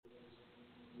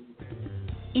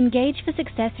Engage for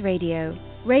Success Radio,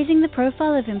 raising the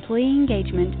profile of employee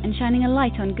engagement and shining a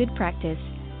light on good practice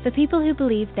for people who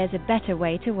believe there's a better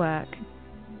way to work.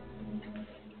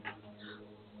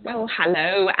 Well,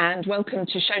 hello and welcome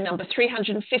to show number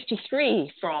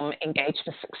 353 from Engage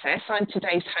for Success. I'm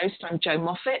today's host. I'm Jo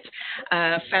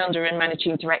Moffatt, founder and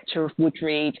managing director of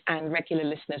Woodreed, and regular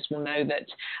listeners will know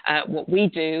that what we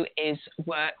do is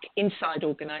work inside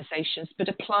organisations, but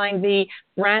applying the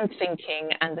brand thinking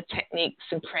and the techniques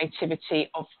and creativity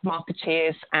of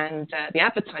marketeers and the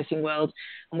advertising world,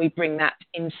 and we bring that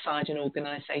inside an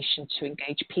organisation to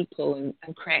engage people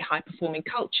and create high-performing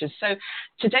cultures. So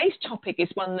today's topic is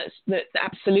one that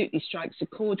absolutely strikes a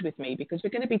chord with me, because we're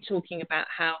going to be talking about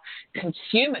how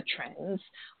consumer trends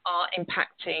are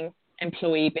impacting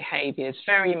employee behaviours,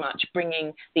 very much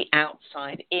bringing the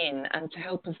outside in. And to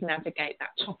help us navigate that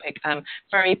topic, I'm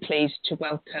very pleased to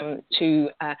welcome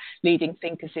two leading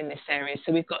thinkers in this area.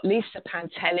 So we've got Lisa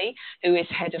Pantelli, who is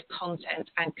Head of Content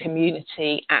and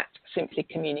Community at Simply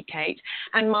Communicate,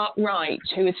 and Marc Wright,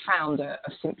 who is founder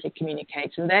of Simply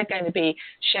Communicate. And they're going to be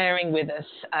sharing with us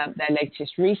their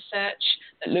latest research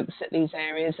that looks at these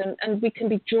areas, and we can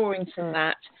be drawing from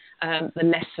that the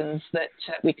lessons that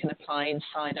we can apply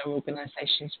inside our organisations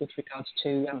with regards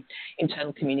to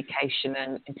internal communication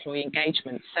and employee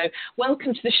engagement. So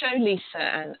welcome to the show,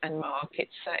 Lisa and Marc.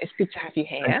 It's good to have you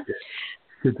here.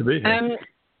 Good to be here.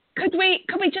 Could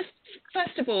we just,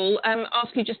 first of all,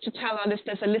 ask you just to tell our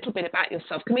listeners a little bit about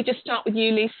yourself? Can we just start with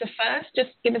you, Lisa, first? Just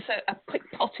give us a quick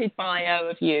potted bio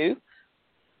of you.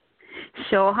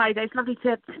 Sure. Hi, Dave. It's lovely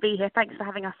to be here. Thanks for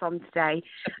having us on today.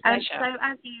 So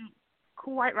as you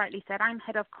quite rightly said, I'm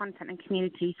Head of Content and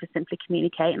Community for Simply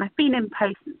Communicate, and I've been in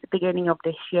post since the beginning of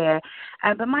this year.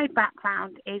 But my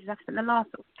background is I've spent the last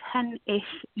 10-ish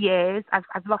years,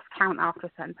 I've lost count after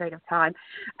a certain period of time,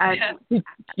 running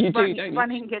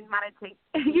and managing.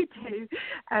 You do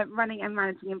running and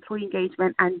managing employee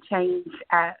engagement and change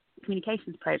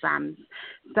communications programs.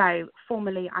 So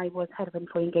formerly I was Head of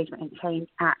Employee Engagement and Change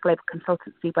at global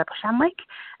consultancy Weber Shandwick,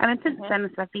 and then since then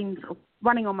I've been sort of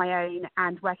running on my own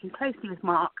and working closely with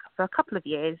Marc for a couple of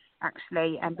years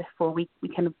actually, and before we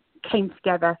kind of came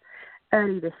together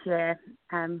early this year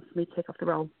for me to take off the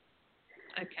role.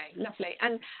 Okay, lovely.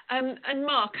 And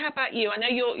Marc, how about you? I know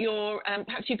you're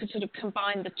perhaps you could sort of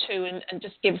combine the two and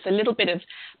just give us a little bit of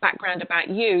background about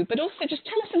you, but also just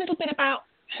tell us a little bit about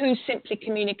who Simply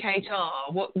Communicate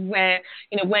are, where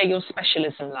your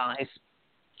specialism lies.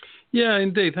 Yeah,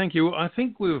 indeed. Thank you. I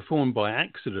think we were formed by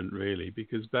accident, really,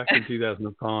 because back in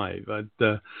 2005,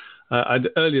 I'd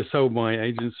earlier sold my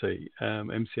agency,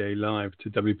 MCA Live, to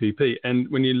WPP. And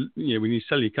when you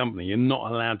sell your company, you're not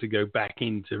allowed to go back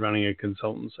into running a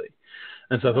consultancy.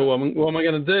 And so I thought, what am I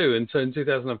going to do? And so in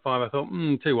 2005, I thought,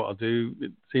 tell you what I'll do.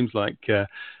 It seems like the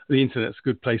internet's a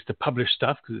good place to publish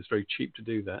stuff because it's very cheap to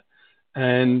do that.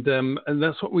 And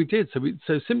that's what we did.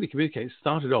 So Simply Communicate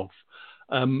started off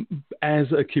as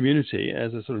a community,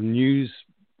 as a sort of news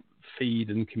feed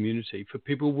and community for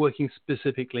people working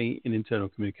specifically in internal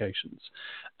communications.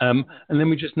 And then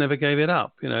we just never gave it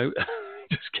up,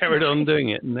 just carried on doing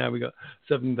it. And now we've got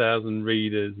 7,000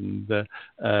 readers and,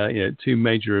 2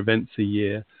 major events a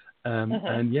year.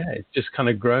 And yeah, it's just kind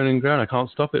of grown and grown. I can't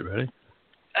stop it, really.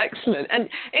 Excellent. And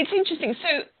it's interesting.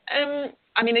 So,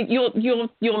 I mean,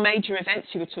 your major events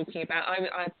you were talking about,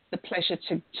 I had the pleasure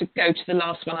to go to the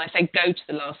last one. I say go to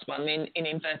the last one in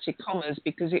inverted commas,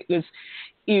 because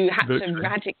you had to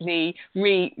radically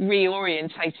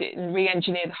reorientate it and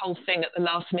re-engineer the whole thing at the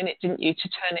last minute, didn't you, to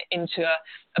turn it into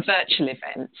a virtual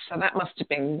event? So that must have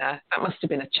been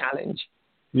a challenge.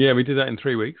 Yeah, we did that in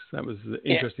 3 weeks. That was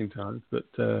interesting times. But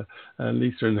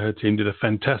Lisa and her team did a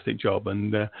fantastic job.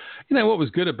 And, what was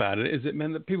good about it is it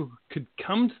meant that people could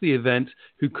come to the event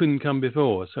who couldn't come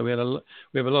before. So we have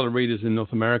a lot of readers in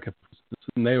North America,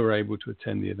 and they were able to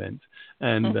attend the event.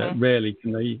 And rarely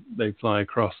can they fly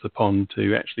across the pond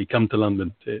to actually come to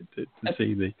London to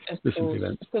see the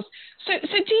event. Of course. So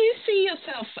do you see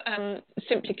yourself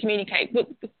Simply Communicate?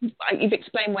 You've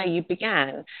explained where you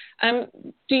began.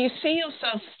 Do you see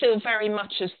yourself still very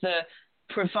much as the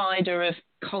provider of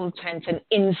content and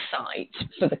insight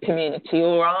for the community,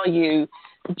 or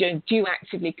do you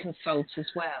actively consult as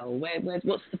well?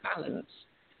 What's the balance?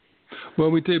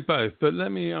 Well, we do both, but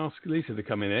let me ask Lisa to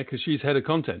come in here because she's head of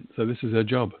content, so this is her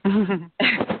job.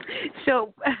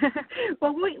 So,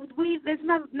 well, there's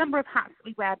a number of hats that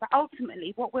we wear, but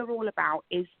ultimately what we're all about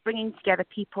is bringing together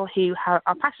people who are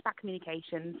passionate about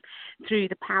communications through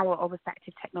the power of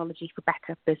effective technology for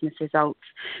better business results.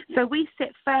 So we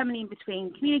sit firmly in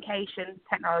between communications,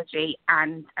 technology,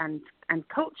 and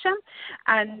culture,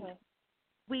 and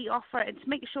we offer, to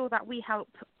make sure that we help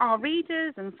our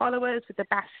readers and followers with the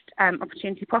best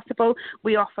opportunity possible,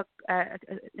 we offer an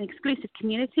exclusive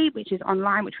community, which is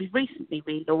online, which we've recently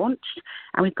relaunched.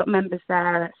 And we've got members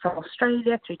there from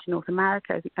Australia through to North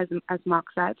America, as Mark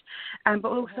said.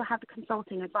 But we also have the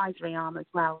consulting advisory arm as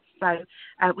well. So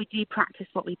we do practice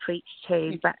what we preach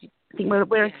too. But I think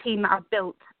we're a team that are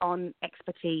built on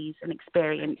expertise and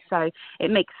experience. So it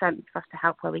makes sense for us to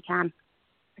help where we can.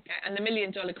 Okay, and the $1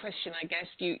 million question, I guess,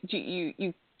 do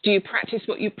you practice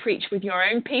what you preach with your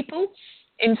own people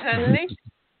internally?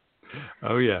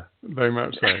 Oh yeah, very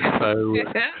much so.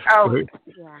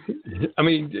 I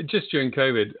mean, just during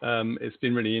COVID, it's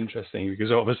been really interesting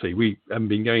because obviously we haven't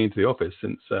been going into the office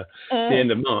since the end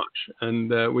of March,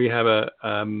 and we have a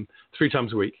 3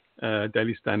 times a week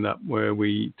daily stand-up where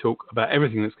we talk about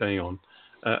everything that's going on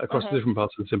across the different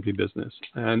parts of the Simply business.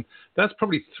 And that's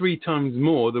probably 3 times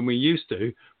more than we used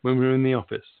to when we were in the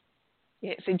office.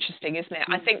 Yeah, it's interesting, isn't it?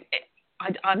 I think,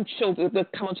 I'm sure we'll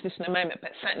come on to this in a moment, but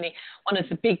certainly one of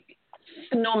the big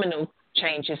phenomenal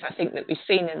changes I think that we've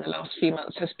seen in the last few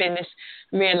months has been this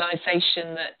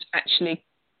realisation that actually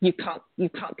you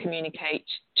can't communicate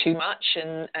too much,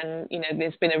 and you know,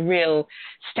 there's been a real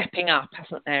stepping up,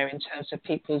 hasn't there, in terms of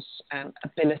people's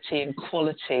ability and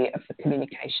quality of the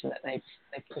communication that they've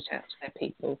put out to their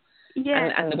people,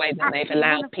 and the way that they've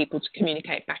allowed people to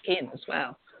communicate back in as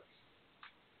well.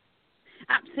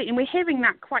 Absolutely, and we're hearing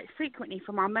that quite frequently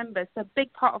from our members. So a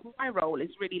big part of my role is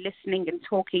really listening and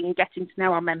talking and getting to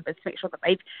know our members to make sure that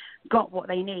they've got what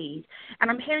they need. And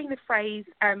I'm hearing the phrase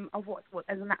of what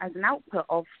as an output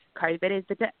of COVID is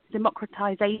the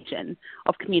democratization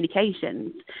of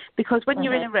communications. Because when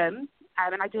you're in a room,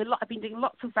 and I've been doing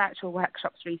lots of virtual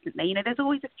workshops recently, you know, there's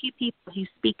always a few people who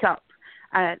speak up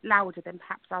louder than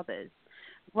perhaps others.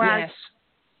 Whereas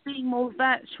being more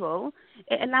virtual,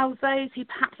 it allows those who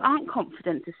perhaps aren't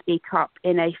confident to speak up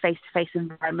in a face-to-face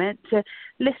environment to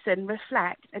listen,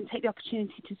 reflect, and take the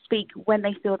opportunity to speak when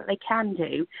they feel that they can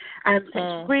do. So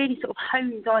it's really sort of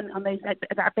honed on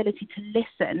that ability to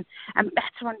listen and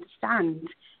better understand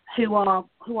who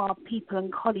our people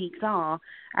and colleagues are.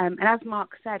 And as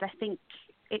Mark said, I think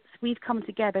we've come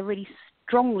together really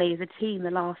strongly as a team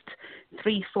the last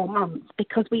 3-4 months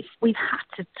because we've had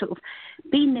to sort of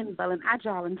be nimble and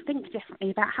agile and think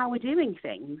differently about how we're doing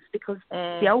things because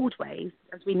the old ways,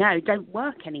 as we know, don't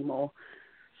work anymore.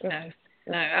 No,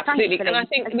 absolutely. Thankfully, and I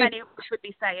think as many of us would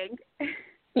be saying.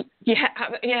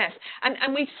 Yes.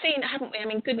 And we've seen, haven't we? I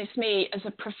mean, goodness me, as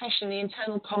a profession, the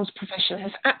internal comms profession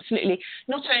has absolutely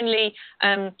not only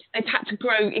they've had to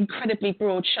grow incredibly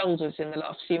broad shoulders in the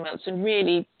last few months and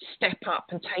really step up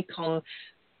and take on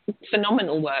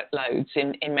phenomenal workloads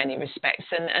in many respects,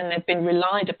 and they've been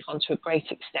relied upon to a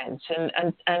great extent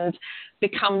and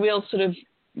become real sort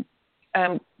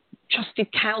of trusted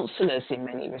counsellors in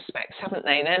many respects, haven't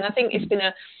they? And I think it's been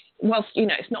whilst, you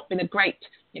know, it's not been a great,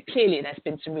 clearly there's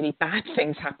been some really bad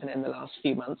things happen in the last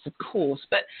few months, of course,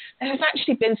 but there has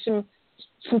actually been some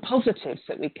positives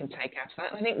that we can take out of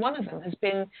that. And I think one of them has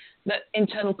been that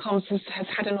internal comms has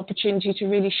had an opportunity to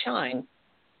really shine.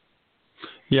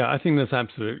 Yeah, I think that's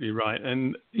absolutely right.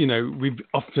 And, you know, we've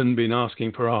often been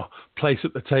asking for our place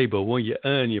at the table. Well, you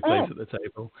earn your place at the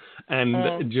table.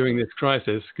 And during this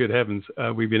crisis, good heavens,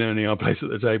 we've been earning our place at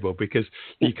the table because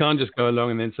you can't just go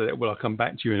along and then say, well, I'll come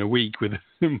back to you in a week with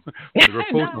a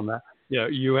report on that. You know,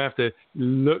 you have to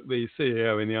look the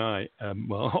CEO in the eye,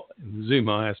 Zoom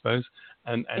eye, I suppose,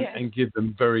 and give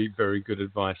them very, very good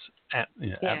advice at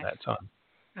that time.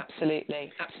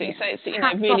 Absolutely. So it's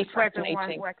really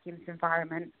fascinating. Working in this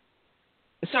environment.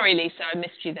 Sorry, Lisa, I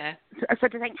missed you there. So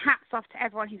to think hats off to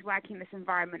everyone who's working in this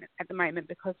environment at the moment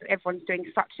because everyone's doing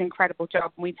such an incredible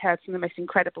job, and we've heard some of the most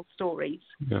incredible stories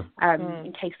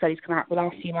in case studies come out the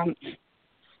last few months.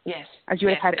 Yes, as you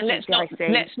have had it. And let's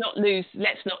not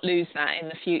lose that in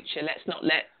the future. Let's not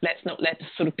let us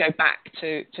sort of go back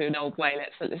to an old way.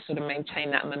 Let's sort of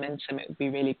maintain that momentum. It would be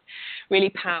really,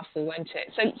 really powerful, won't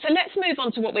it? So let's move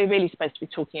on to what we're really supposed to be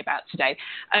talking about today,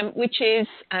 which is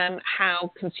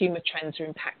how consumer trends are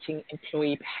impacting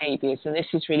employee behaviours. And this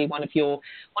is really one of your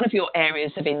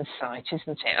areas of insight,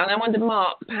 isn't it? And I wonder,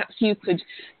 Mark, perhaps you could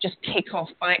just kick off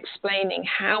by explaining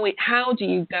how do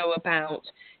you go about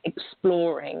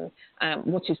exploring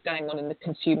what is going on in the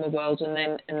consumer world, and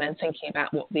then thinking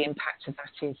about what the impact of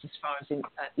that is as far as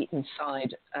the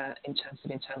inside in terms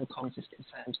of internal comms is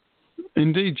concerned.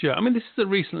 Indeed, yeah. I mean, this is a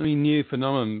recently new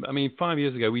phenomenon. I mean, 5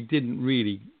 years ago, we didn't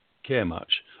really care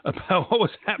much about what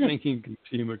was happening in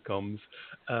consumer comms,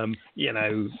 and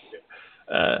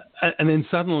then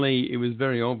suddenly it was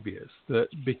very obvious that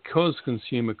because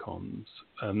consumer comms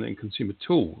and consumer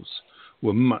tools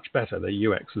were much better. The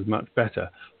UX was much better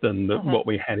than what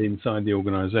we had inside the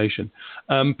organisation.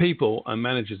 People and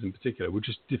managers in particular were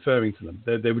just deferring to them.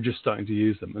 They were just starting to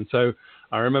use them. And so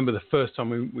I remember the first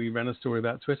time we ran a story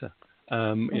about Twitter.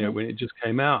 You know, when it just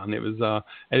came out, and it was our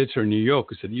editor in New York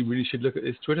who said, "You really should look at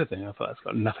this Twitter thing." I thought, that's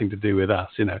got nothing to do with us,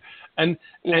 you know. And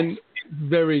it's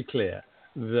very clear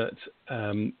that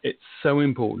it's so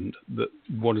important that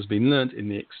what has been learnt in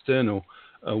the external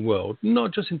world,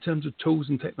 not just in terms of tools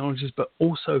and technologies, but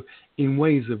also in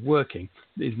ways of working,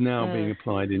 is now being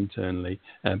applied internally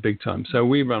big time. So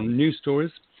we run news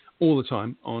stories all the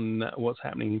time on what's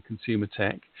happening in consumer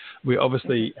tech. We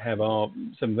obviously have our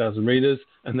 7,000 readers,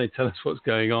 and they tell us what's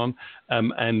going on,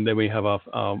 and then we have our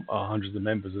hundreds of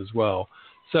members as well.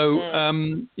 So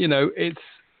you know, it's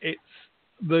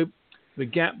the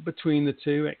gap between the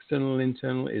two, external and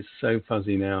internal, is so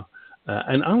fuzzy now,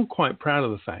 and I'm quite proud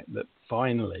of the fact that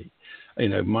finally, you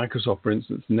know, Microsoft, for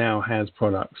instance, now has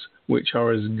products which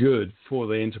are as good for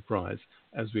the enterprise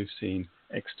as we've seen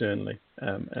externally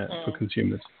for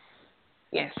consumers.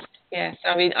 Yes.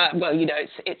 I mean, well, you know,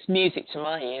 it's music to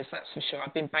my ears, that's for sure.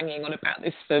 I've been banging on about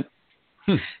this for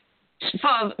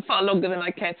far longer than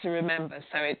I care to remember.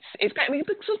 So it's great. I mean,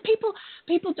 because people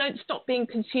don't stop being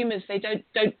consumers. They don't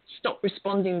stop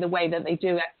responding the way that they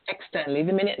do externally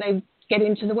the minute they get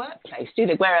into the workplace, do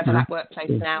they? Wherever that workplace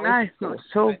now is. No, not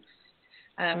at all.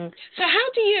 So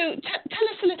how do you tell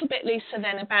us a little bit, Lisa,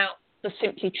 then about the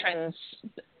simplytrends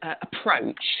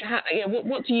approach?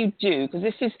 What do you do? Because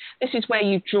this is where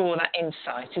you draw that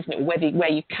insight, isn't it? Where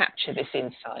you capture this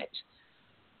insight.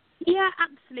 Yeah,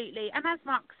 absolutely. And as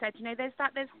Mark said, you know, there's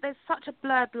such a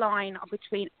blurred line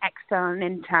between external and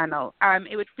internal.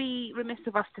 It would be remiss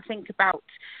of us to think about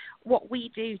what we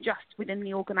do just within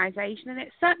the organisation, and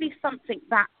it's certainly something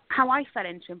that how I fell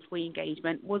into employee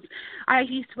engagement was I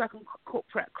used to work on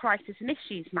corporate crisis and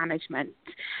issues management,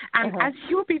 and as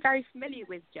you'll be very familiar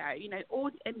with, Joe, you know,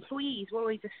 employees were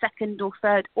always a second or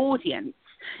third audience,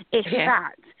 if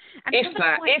that, and if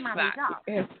that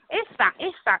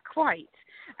quite.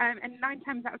 And 9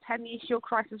 times out of 10, the issue or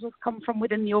crisis will come from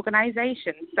within the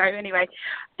organisation. So anyway,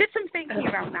 did some thinking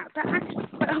around that. But actually,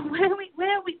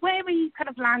 where we kind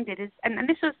of landed is, and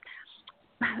this was,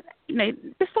 you know,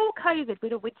 before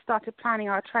COVID, we'd started planning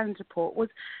our trends report, was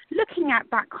looking at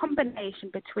that combination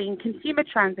between consumer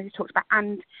trends, as you talked about,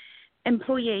 and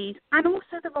employees, and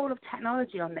also the role of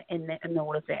technology in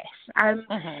all of this.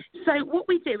 So what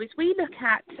we do is we look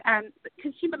at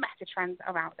consumer meta trends that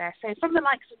are out there. So from the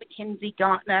likes of McKinsey,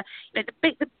 Gartner, you know,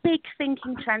 the big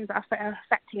thinking trends that are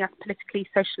affecting us politically,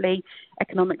 socially,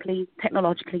 economically,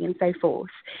 technologically, and so forth.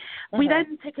 We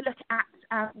then take a look at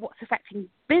what's affecting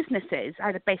businesses,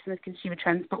 either based on the consumer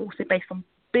trends, but also based on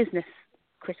business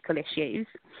critical issues.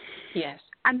 Yes.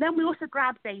 And then we also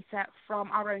grab data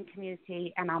from our own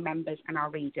community and our members and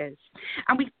our readers.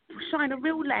 And we shine a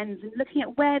real lens in looking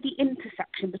at where the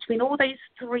intersection between all those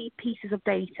 3 pieces of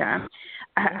data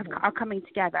are coming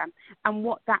together, and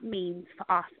what that means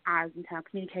for us as internal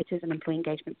communicators and employee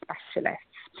engagement specialists.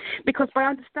 Because by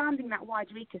understanding that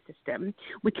wider ecosystem,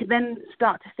 we can then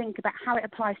start to think about how it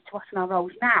applies to us in our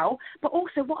roles now, but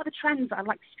also what are the trends that I'd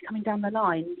like to see coming down the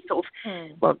line, sort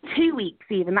of, well, 2 weeks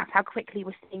even. That's how quickly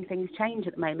we're seeing things change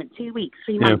at the moment. 2 weeks,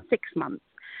 3 months, 6 months.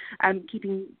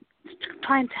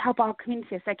 Trying to help our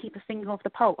community, as they keep a finger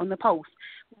on the pulse,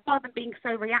 rather than being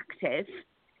so reactive,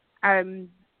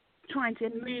 trying to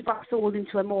move us all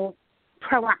into a more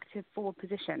proactive forward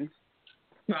position.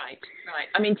 Right.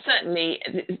 I mean, certainly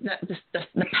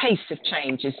the pace of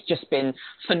change has just been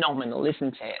phenomenal,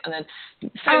 isn't it? And then,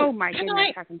 so oh my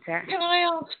goodness, hasn't it? Can I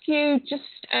ask you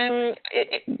just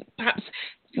perhaps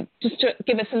just to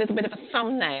give us a little bit of a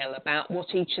thumbnail about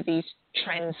what each of these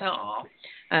trends are,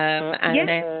 and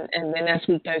then as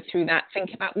we go through that,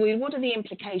 think about, well, what are the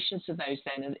implications of those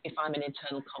then, if I'm an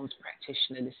internal comms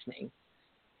practitioner listening?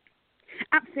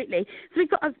 Absolutely. So we've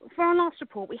got, for our last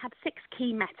report, we had 6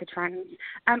 key meta trends.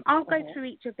 I'll go through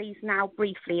each of these now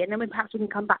briefly, and then perhaps we can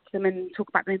come back to them and talk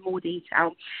about them in more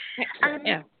detail.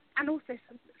 And also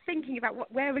thinking about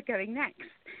where we're going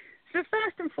next. So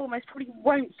first and foremost, probably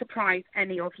won't surprise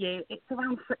any of you, it's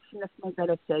around frictionless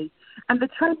mobility. And the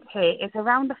trend here is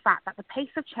around the fact that the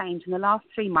pace of change in the last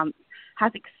 3 months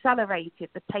has accelerated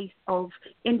the pace of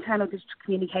internal digital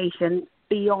communications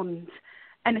beyond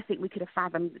anything we could have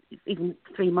fathomed even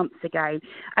 3 months ago.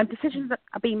 Decisions that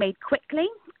are being made quickly,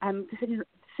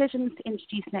 decisions to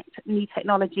introduce new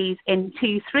technologies in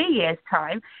 2-3 years'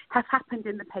 time have happened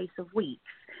in the pace of weeks.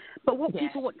 But what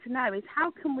people want to know is,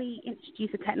 how can we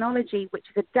introduce a technology which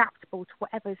is adaptable to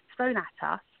whatever is thrown at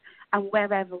us and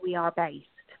wherever we are based?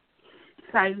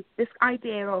 So this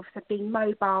idea of being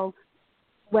mobile,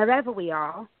 wherever we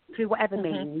are, through whatever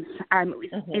means,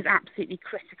 is absolutely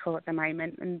critical at the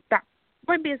moment. And that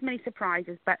won't be as many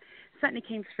surprises, but certainly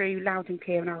came through loud and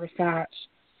clear in our research.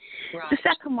 Right. The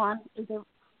second one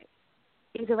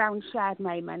is around shared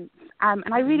moments.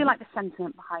 And I really like the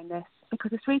sentiment behind this,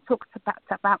 because it's really talks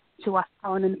about to us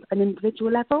on an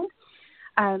individual level.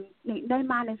 No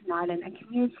man is an island, and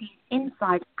communities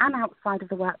inside and outside of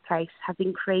the workplace have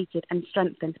been created and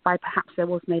strengthened by perhaps there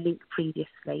was no link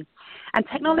previously. And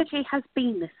technology has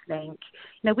been this link.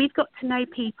 We've got to know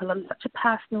people on such a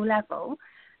personal level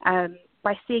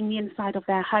by seeing the inside of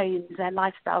their homes, their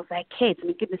lifestyles, their kids. I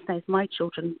mean, goodness knows my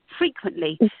children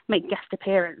frequently make guest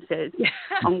appearances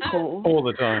on calls. All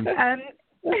the time.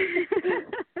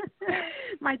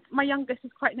 My youngest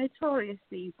is quite notorious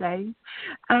these days.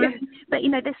 But,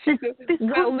 this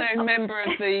well-known member of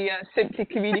the Simply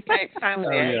Communicate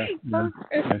family.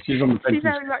 She's on the She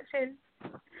very much is.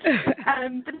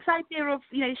 But this idea of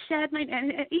shared moment,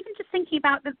 and even just thinking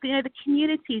about the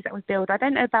communities that we build. I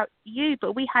don't know about you,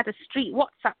 but we had a street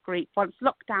WhatsApp group once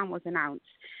lockdown was announced.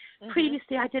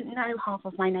 Previously, I didn't know half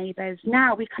of my neighbours.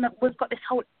 Now we've got this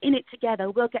whole in it together.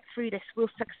 We'll get through this. We'll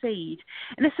succeed.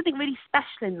 And there's something really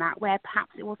special in that, where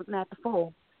perhaps it wasn't there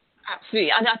before. Absolutely,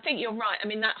 and I think you're right. I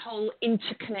mean, that whole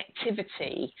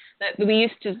interconnectivity that we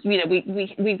used to,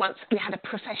 we once had a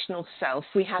professional self,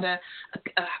 we had a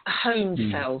home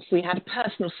self, we had a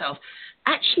personal self.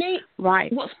 Actually,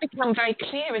 what's become very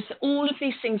clear is that all of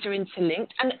these things are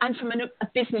interlinked, and from a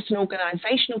business and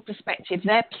organisational perspective,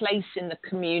 their place in the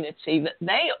community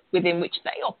within which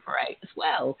they operate as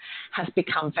well has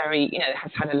become very,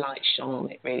 has had a light shone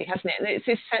on it, really, hasn't it? And it's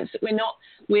this sense that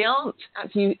we aren't, as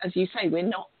you say, we're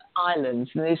not islands,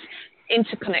 and this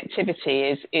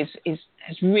interconnectivity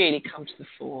has really come to the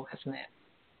fore, hasn't it?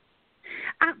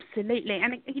 Absolutely.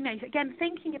 And, again,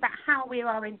 thinking about how we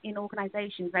are in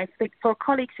organisations, for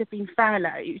colleagues who have been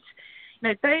furloughed,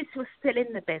 those who are still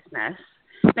in the business,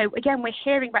 again, we're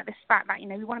hearing about this fact that,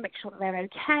 we want to make sure that they're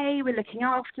okay, we're looking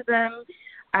after them,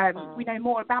 we know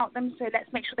more about them, so let's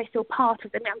make sure they feel part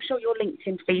of them. I'm sure your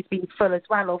LinkedIn feed's been full as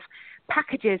well of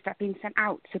packages that have been sent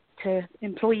out to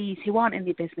employees who aren't in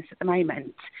the business at the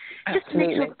moment, just to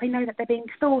make sure that they know that they're being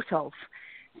thought of.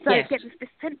 So again, this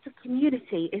sense of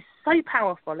community is so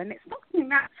powerful, and it's not something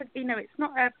that's, it's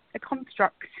not a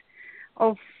construct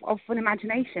of an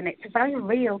imagination. It's a very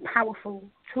real, powerful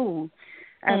tool,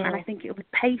 and I think it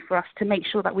would pay for us to make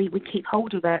sure that we keep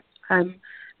hold of it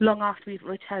long after we've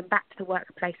returned back to the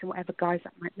workplace, and whatever guise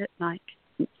that might look like.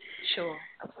 Sure,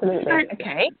 absolutely. So,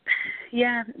 okay.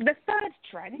 Yeah, the third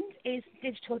trend is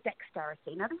digital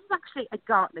dexterity. Now, this is actually a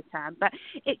Gartner term, but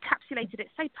it encapsulated it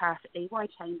so perfectly. Why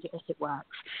change it if it works?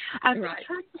 The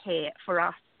trend here for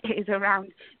us is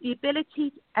around the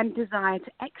ability and desire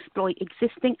to exploit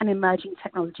existing and emerging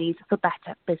technologies for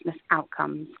better business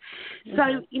outcomes.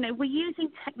 So, we're using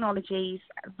technologies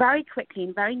very quickly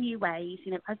in very new ways.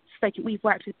 We've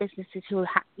worked with businesses who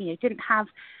didn't have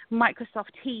Microsoft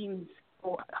Teams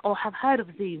or have heard of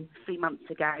Zoom 3 months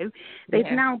ago. They've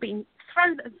now been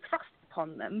thrown and thrust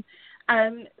upon them.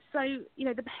 So,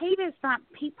 the behaviours that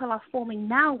people are forming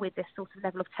now with this sort of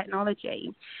level of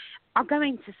technology are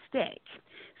going to stick.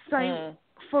 So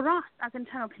for us as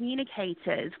internal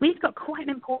communicators, we've got quite an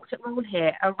important role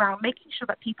here around making sure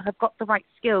that people have got the right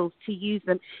skills to use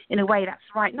them in a way that's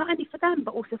right, not only for them,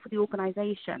 but also for the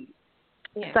organisation.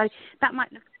 Yes. So that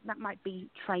might be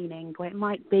training, or it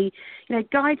might be,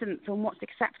 guidance on what's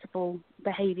acceptable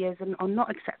behaviours and on not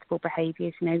acceptable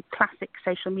behaviours. Classic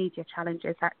social media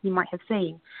challenges that you might have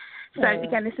seen. So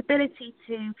again, this ability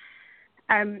to,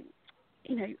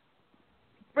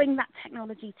 bring that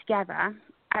technology together,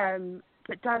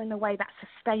 but done in a way that's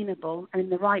sustainable and in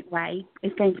the right way,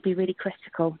 is going to be really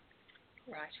critical.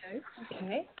 Righto.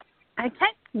 Okay.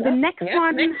 Okay, the next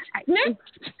one is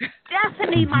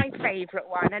definitely my favourite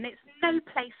one, and it's no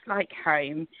place like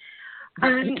home.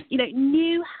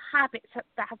 New habits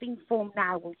that have been formed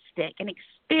now will stick, and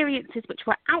experiences which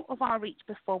were out of our reach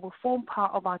before will form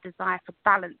part of our desire for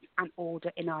balance and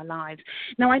order in our lives.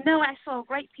 Now, I know I saw a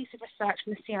great piece of research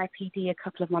from the CIPD a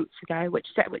couple of months ago, which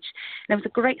there was a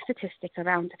great statistic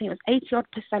around, I think it was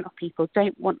 80% of people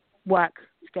don't want work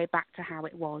to go back to how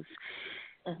it was.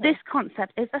 This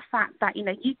concept is the fact that,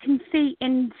 you can see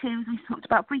into, as we talked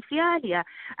about briefly earlier,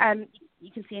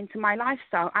 you can see into my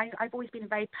lifestyle. I've always been a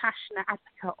very passionate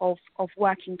advocate of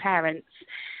working parents.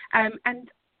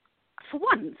 And for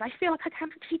once, I feel like I can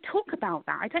actually talk about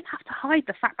that. I don't have to hide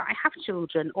the fact that I have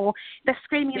children, or they're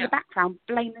screaming in the background,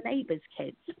 blame the neighbour's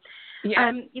kids.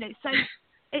 So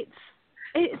it's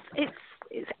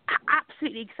it's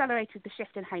absolutely accelerated the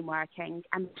shift in home working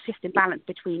and the shift in balance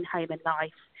between home and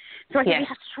life. So I think we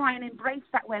have to try and embrace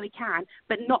that where we can,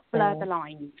 but not blur the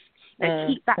lines.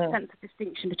 Keep that sense of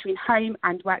distinction between home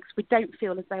and work, so we don't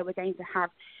feel as though we're going to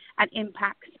have an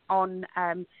impact on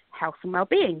health and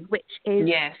well-being, which is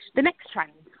the next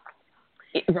trend.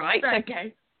 Right, so,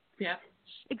 okay. Yeah.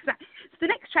 Exactly. So the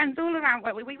next trend's all around,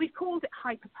 we've called it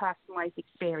hyper-personalised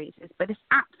experiences, but this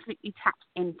absolutely taps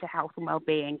into health and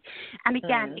well-being. And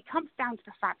again, it comes down to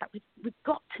the fact that we've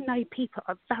got to know people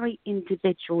at a very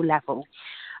individual level.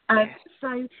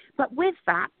 But with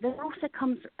that,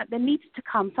 there needs to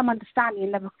come some understanding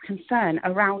and level of concern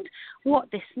around what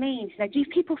this means. Do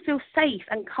people feel safe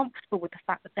and comfortable with the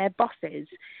fact that their bosses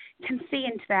can see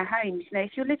into their homes?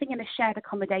 If you're living in a shared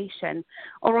accommodation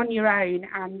or on your own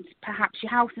and perhaps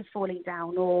your house is falling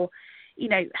down, or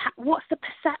what's the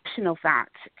perception of that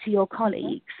to your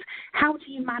colleagues? How do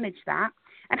you manage that?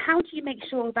 And how do you make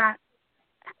sure that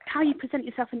how you present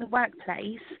yourself in the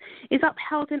workplace is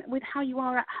upheld with how you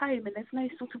are at home, and there's no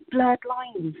sort of blurred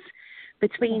lines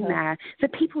between there? So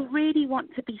people really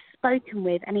want to be spoken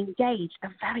with and engaged at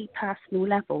a very personal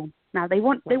level. Now they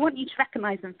want you to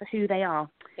recognise them for who they are.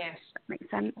 Yes, that makes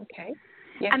sense. Okay.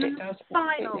 Yes, and it does. The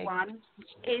final one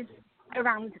is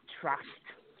around trust.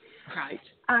 Right.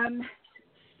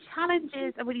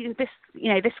 Challenges,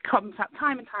 this comes up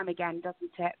time and time again,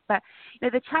 doesn't it? But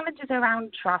the challenges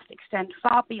around trust extend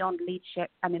far beyond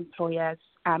leadership and employers,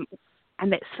 and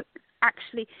it's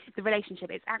actually the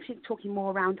relationship. It's actually talking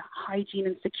more around hygiene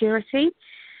and security.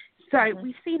 So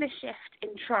we've seen a shift in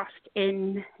trust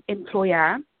in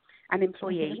employer and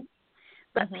employee.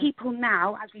 But people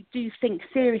now, as we do think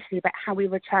seriously about how we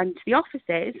return to the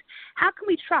offices, how can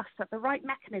we trust that the right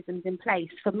mechanisms in place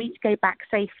for me to go back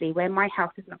safely where my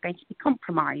health is not going to be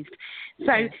compromised?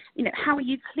 So, how are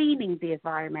you cleaning the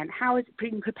environment? How is it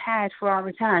being prepared for our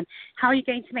return? How are you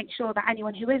going to make sure that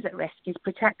anyone who is at risk is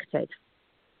protected?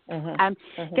 Again,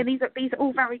 these are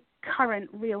all very current,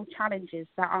 real challenges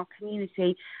that our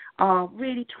community are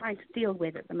really trying to deal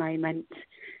with at the moment.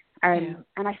 And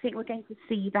I think we're going to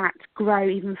see that grow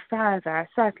even further,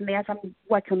 certainly as I'm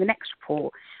working on the next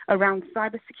report around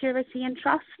cybersecurity and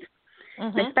trust,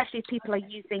 especially if people are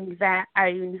using their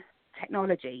own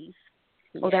technologies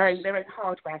or their own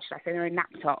hardware, should I say, their own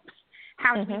laptops.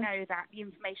 How do we know that the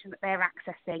information that they're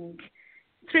accessing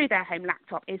through their home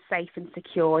laptop is safe and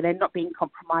secure? They're not being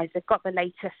compromised. They've got the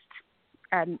latest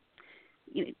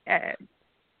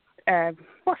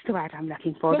what's the word I'm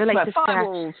looking for? The latest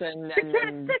firewalls and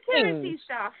security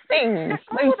stuff.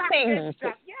 Those things.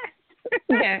 Stuff.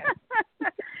 Yes.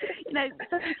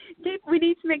 So we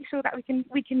need to make sure that we can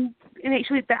make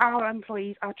sure that our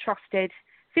employees are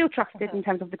feel trusted in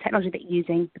terms of the technology that they're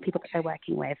using, the people that they're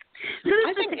working with. So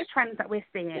those are the 6 trends that we're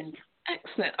seeing.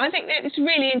 Excellent. I think that it's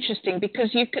really interesting because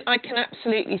I can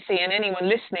absolutely see, and anyone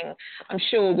listening, I'm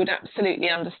sure, would absolutely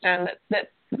understand that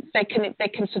they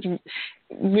can sort of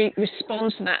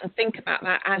respond to that and think about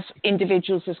that as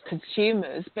individuals, as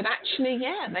consumers. But actually,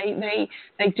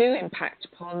 they do impact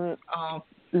upon our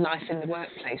life in the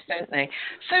workplace, don't they?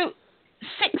 So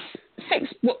 6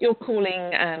 what you're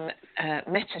calling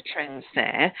meta trends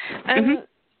there.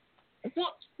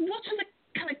 What are the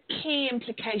kind of key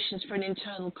implications for an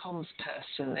internal comms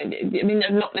person? I mean,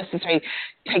 not necessarily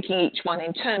taking each one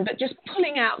in turn, but just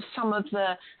pulling out some of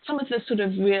the sort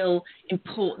of real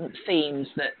important themes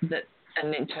that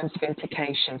and in terms of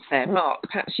implications there. Mark,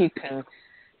 perhaps you can.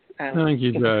 Thank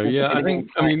you, Jo. Yeah, I think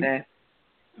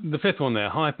the 5th one there,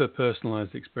 hyper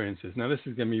personalized experiences. Now, this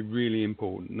is going to be really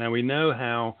important. Now, we know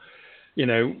how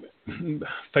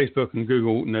Facebook and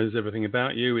Google knows everything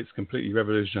about you. It's completely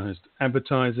revolutionized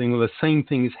advertising. Well, the same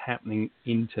thing is happening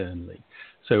internally.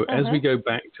 So as we go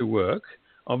back to work,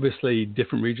 obviously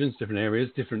different regions, different areas,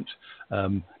 different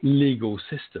legal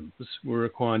systems will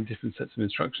require different sets of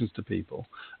instructions to people.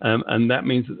 And that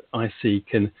means that IC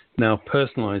can now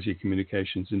personalize your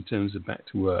communications in terms of back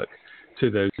to work to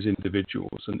those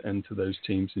individuals and to those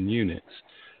teams and units.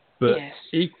 But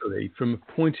equally, from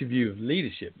a point of view of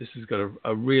leadership, this has got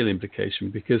a real implication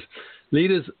because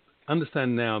leaders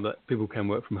understand now that people can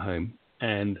work from home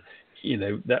and,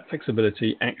 that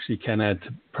flexibility actually can add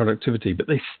to productivity. But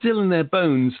they still in their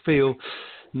bones feel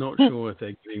not sure if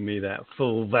they're giving me that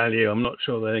full value. I'm not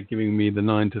sure they're giving me the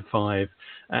 9 to 5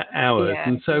 hours. Yeah.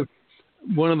 And so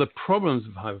one of the problems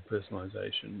of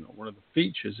hyper-personalization, or one of the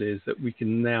features, is that we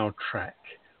can now track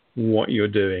what you're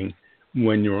doing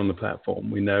when you're on the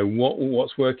platform. We know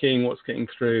what's working, what's getting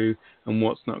through, and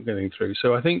what's not getting through.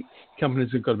 So I think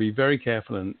companies have got to be very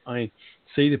careful, and IT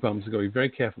departments have got to be very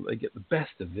careful that they get the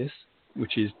best of this,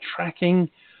 which is tracking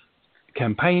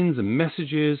campaigns and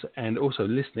messages, and also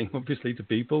listening, obviously, to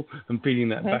people and feeding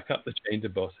that back up the chain to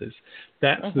bosses.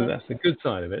 That's the good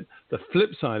side of it. The flip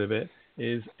side of it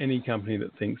is any company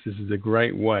that thinks this is a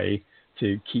great way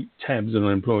to keep tabs on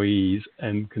employees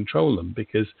and control them,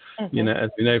 because, you know, as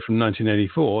we know from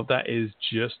 1984, that is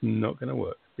just not going to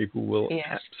work. People will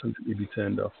absolutely be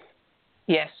turned off.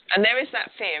 Yes, and there is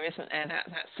that fear, isn't there?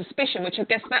 That suspicion, which I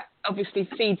guess that obviously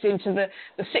feeds into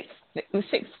the sixth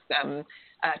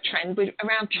trend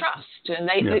around trust, and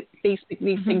these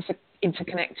things are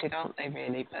interconnected, aren't they?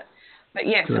 Really, but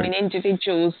yes, correct. I mean,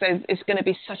 individuals. There's going to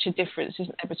be such a difference,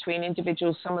 isn't there, between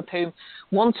individuals, some of whom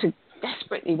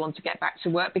desperately want to get back to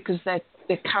work because they're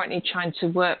currently trying to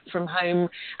work from home,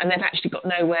 and they've actually got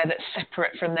nowhere that's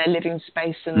separate from their living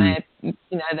space, and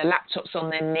their laptops on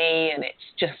their knee, and it's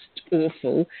just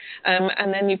awful.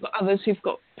 And then you've got others who've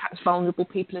got perhaps vulnerable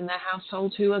people in their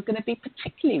household who are going to be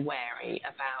particularly wary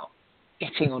about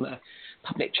getting on a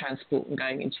public transport and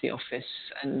going into the office,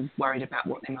 and worried about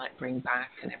what they might bring back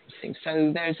and everything.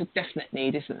 So there is a definite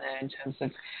need, isn't there, in terms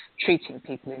of treating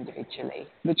people individually,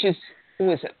 which is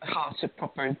always at the heart of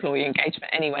proper employee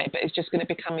engagement anyway, but it's just going to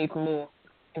become even more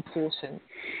important.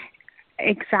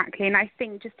 Exactly, and I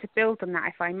think just to build on that,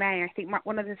 if I may, I think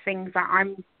one of the things that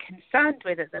I'm concerned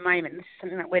with at the moment, this is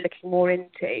something that we're looking more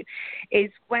into, is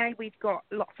where we've got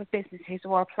lots of businesses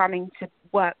who are planning to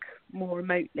work more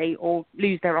remotely or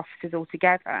lose their offices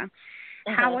altogether.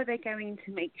 How are they going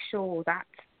to make sure that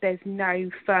there's no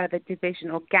further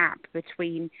division or gap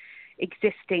between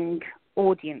existing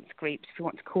audience groups, if you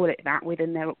want to call it that,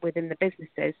 within the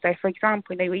businesses? So, for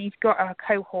example, you've got a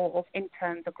cohort of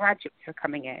interns or graduates who are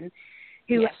coming in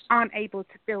who aren't able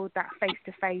to build that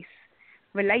face-to-face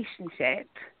relationship,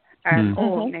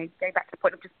 or go back to the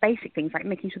point of just basic things like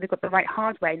making sure they've got the right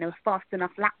hardware, a fast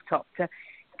enough laptop to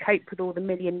cope with all the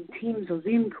million Teams or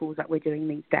Zoom calls that we're doing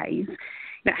these days.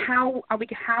 How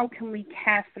can we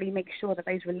carefully make sure that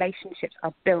those relationships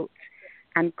are built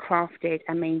and crafted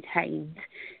and maintained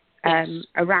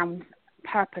around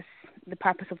the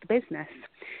purpose of the business?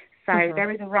 So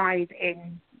there is a rise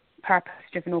in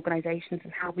purpose-driven organisations,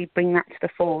 and how we bring that to the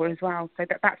fore as well. So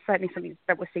that's certainly something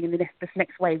that we're seeing in this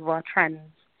next wave of our trends.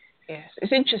 Yes,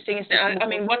 it's interesting, isn't it? I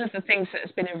mean, one of the things that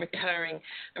has been a recurring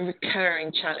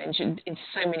challenge in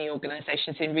so many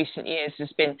organisations in recent years has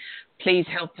been, please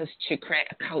help us to create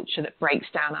a culture that breaks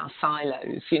down our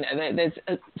silos.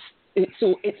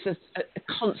 It's a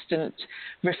constant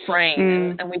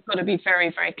refrain, and we've got to be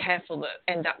very, very careful that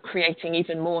end up creating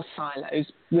even more silos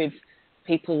with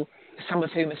people, some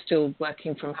of whom are still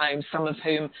working from home, some of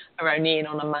whom are only in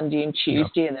on a Monday and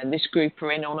Tuesday, and then this group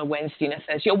are in on a Wednesday and a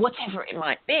Thursday, or whatever it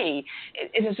might be.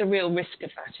 There's a real risk of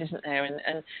that, isn't there?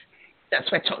 And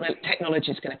that's where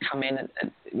technology is going to come in, and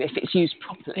if it's used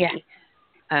properly.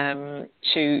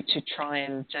 To try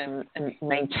and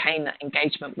maintain that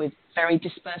engagement with very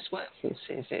dispersed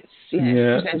workforces. It's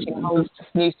presenting a whole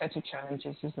new set of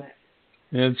challenges, isn't it?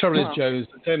 Yeah, the trouble is, Joe, is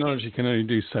that technology can only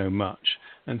do so much.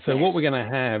 And so what we're going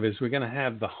to have is we're going to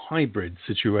have the hybrid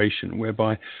situation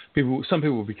whereby some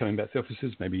people will be coming back to the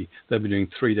offices, maybe they'll be doing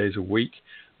 3 days a week,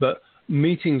 but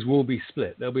meetings will be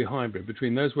split. They'll be hybrid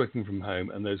between those working from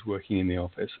home and those working in the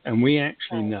office. And we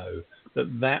actually know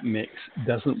that mix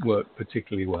doesn't work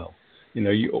particularly well.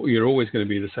 You're always going to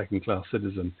be the second-class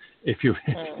citizen if you're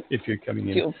coming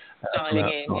in. You're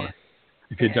dialing in,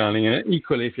 If you're dialing in,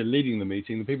 equally, if you're leading the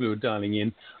meeting, the people who are dialing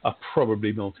in are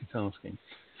probably multitasking.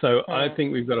 So I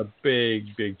think we've got a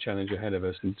big, big challenge ahead of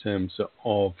us in terms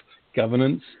of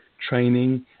governance,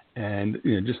 training, and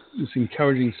just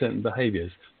encouraging certain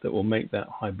behaviours that will make that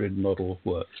hybrid model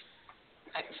work.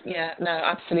 Yeah, no,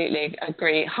 absolutely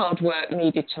agree. Hard work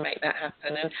needed to make that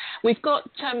happen. And we've got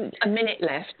a minute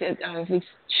left. These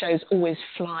shows always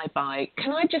fly by.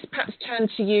 Can I just perhaps turn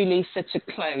to you, Lisa, to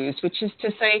close, which is to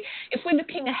say, if we're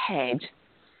looking ahead,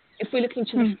 if we're looking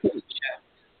to the future,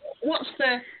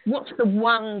 what's the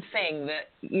one thing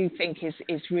that you think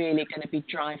is really going to be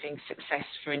driving success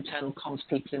for internal comms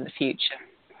people in the future?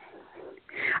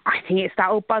 I think it's that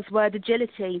old buzzword,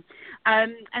 agility,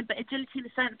 but agility in the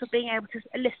sense of being able to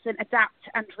listen, adapt,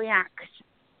 and react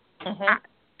at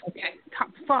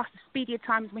faster, speedier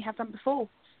times than we have done before.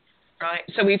 Right.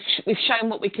 So we've shown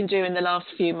what we can do in the last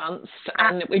few months,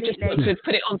 and we've just got to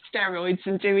put it on steroids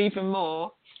and do even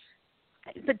more.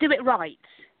 But do it right.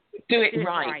 Do it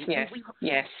right. Yes.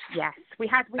 Yes. We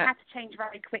had to change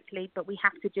very quickly, but we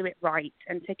have to do it right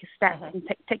and take a step and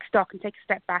take stock and take a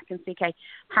step back and see, okay,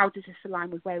 how does this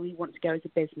align with where we want to go as a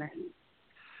business?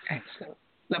 Excellent.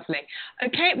 Lovely.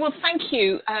 Okay, well, thank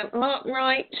you. Marc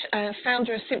Wright,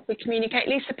 founder of Simply Communicate,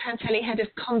 Lisa Pantelli, Head of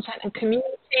Content and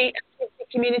Community at Simply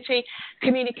community,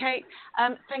 communicate.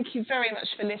 Thank you very much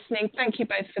for listening. Thank you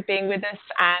both for being with us,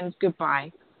 and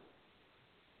goodbye.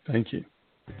 Thank you.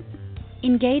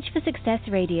 Engage for Success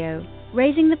Radio,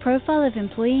 raising the profile of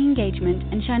employee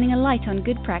engagement and shining a light on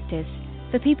good practice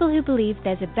for people who believe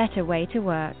there's a better way to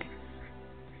work.